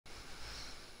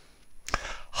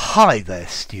Hi there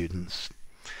students.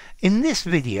 In this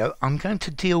video I'm going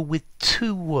to deal with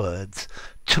two words,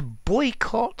 to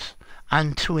boycott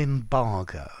and to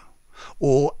embargo,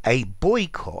 or a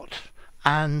boycott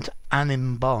and an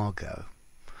embargo.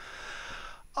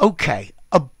 Okay,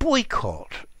 a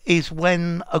boycott is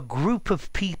when a group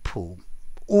of people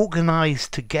organise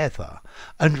together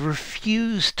and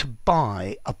refuse to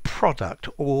buy a product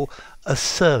or a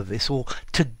service, or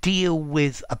to deal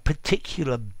with a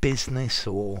particular business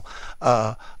or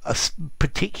a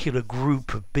particular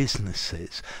group of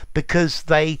businesses because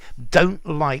they don't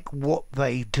like what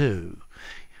they do.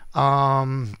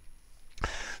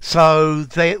 So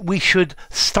we should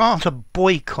start a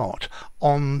boycott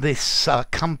on this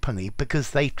company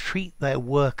because they treat their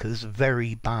workers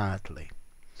very badly.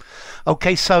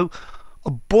 Okay, so a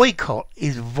boycott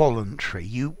is voluntary.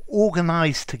 You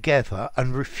organise together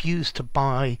and refuse to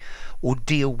buy or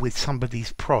deal with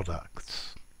somebody's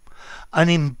products. An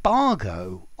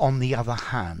embargo, on the other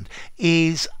hand,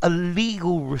 is a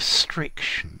legal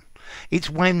restriction.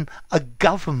 It's when a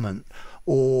government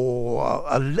or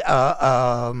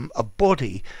a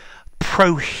body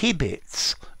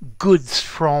prohibits goods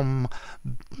from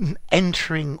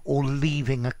entering or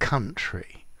leaving a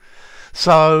country.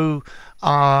 So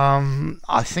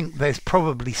I think there's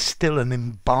probably still an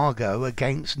embargo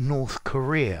against North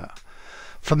Korea.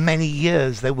 For many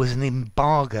years there was an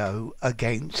embargo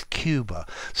against Cuba.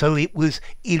 So it was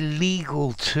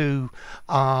illegal to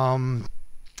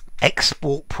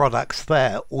export products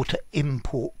there or to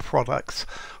import products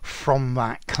from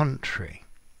that country.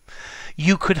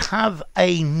 You could have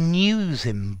a news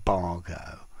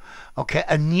embargo. Okay,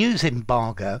 a news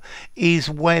embargo is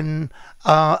when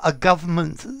a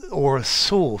government or a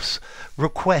source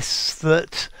requests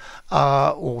that,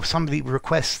 or somebody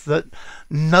requests that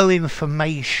no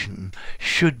information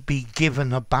should be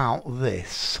given about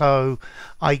this. So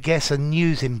I guess a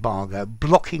news embargo,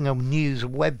 blocking a news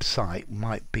website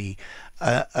might be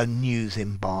a news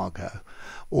embargo.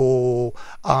 Or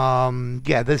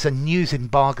yeah, there's a news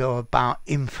embargo about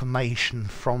information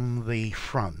from the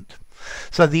front.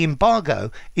 So the embargo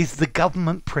is the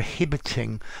government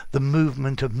prohibiting the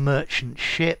movement of merchant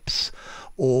ships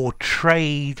or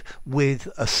trade with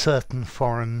a certain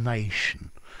foreign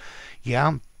nation.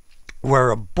 Yeah,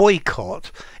 where a boycott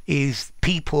is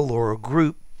people or a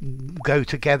group go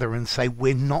together and say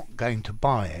we're not going to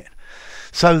buy it.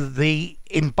 So the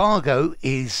embargo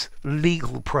is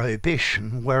legal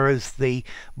prohibition, whereas the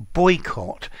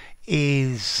boycott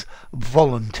is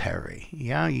voluntary.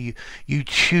 Yeah, you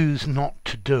choose not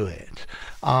to do it.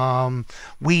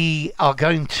 We are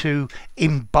going to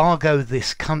embargo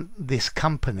this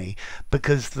company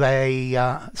because they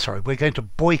we're going to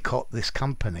boycott this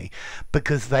company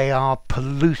because they are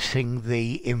polluting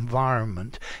the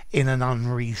environment in an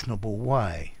unreasonable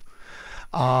way.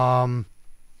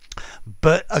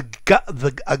 But a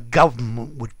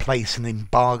government would place an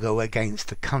embargo against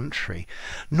a country.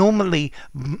 Normally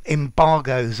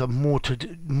embargoes are more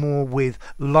with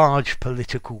large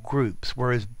political groups,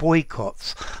 whereas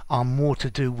boycotts are more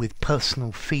to do with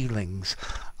personal feelings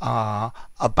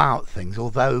about things,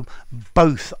 although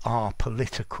both are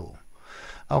political.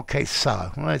 Okay,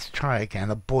 so let's try again.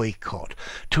 A boycott.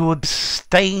 To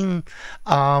abstain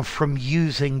from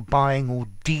using, buying or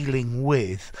dealing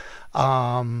with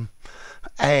a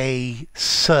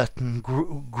certain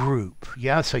group.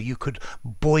 Yeah, so you could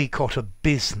boycott a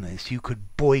business, you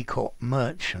could boycott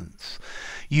merchants,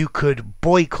 you could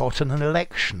boycott an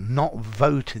election, not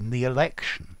vote in the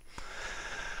election.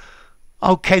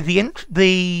 Okay, the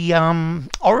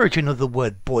origin of the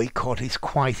word boycott is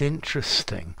quite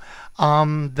interesting.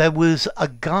 There was a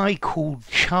guy called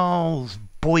Charles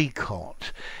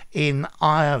Boycott in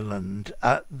Ireland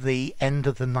at the end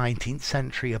of the 19th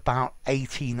century, about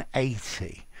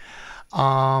 1880.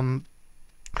 And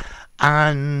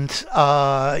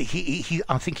I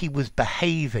think he was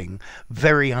behaving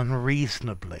very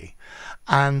unreasonably,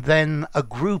 and then a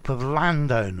group of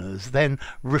landowners then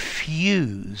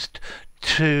refused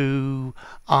to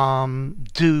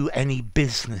do any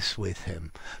business with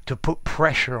him, to put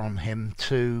pressure on him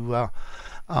to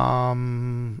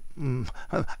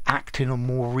act in a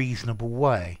more reasonable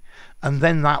way. And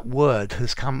then that word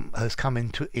has come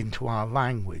into our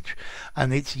language,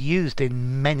 and it's used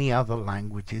in many other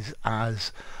languages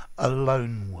as a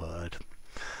loan word.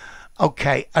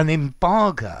 Okay, an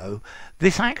embargo,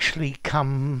 this actually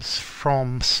comes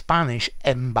from Spanish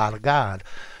embargar,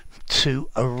 to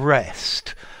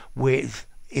arrest, with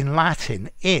in Latin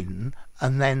in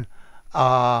and then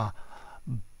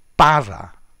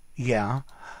barra. Yeah,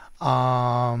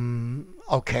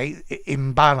 okay,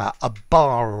 imbala, a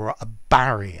bar or a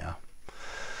barrier.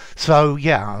 So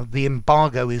yeah, the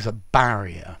embargo is a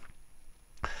barrier.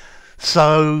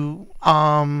 So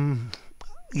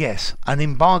yes, an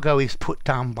embargo is put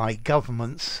down by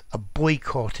governments. A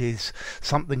boycott is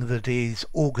something that is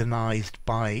organized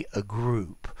by a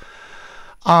group.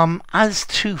 As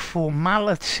to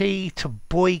formality, to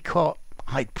boycott,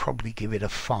 I'd probably give it a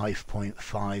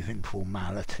 5.5 in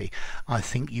formality. I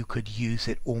think you could use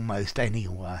it almost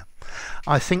anywhere.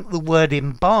 I think the word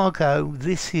embargo,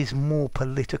 this is more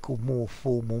political, more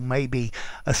formal, maybe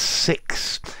a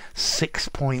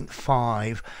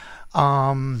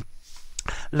 6.5.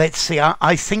 Let's see,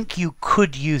 I think you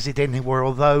could use it anywhere,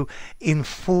 although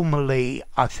informally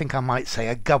I think I might say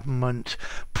a government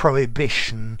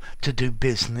prohibition to do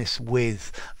business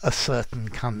with a certain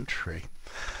country.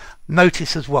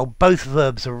 Notice as well, both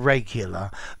verbs are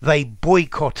regular. They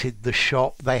boycotted the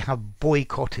shop, they have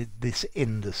boycotted this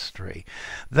industry.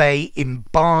 They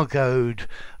embargoed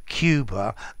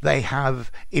Cuba, they have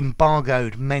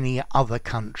embargoed many other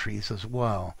countries as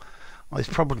well. There's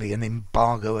probably an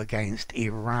embargo against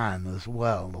Iran as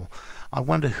well. I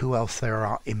wonder who else there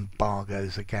are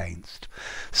embargoes against.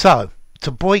 So, to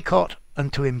boycott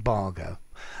and to embargo.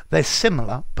 They're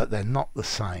similar, but they're not the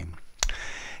same.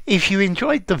 If you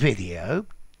enjoyed the video,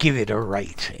 give it a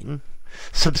rating,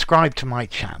 subscribe to my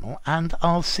channel, and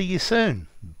I'll see you soon.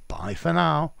 Bye for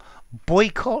now.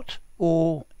 Boycott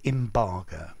or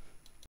embargo?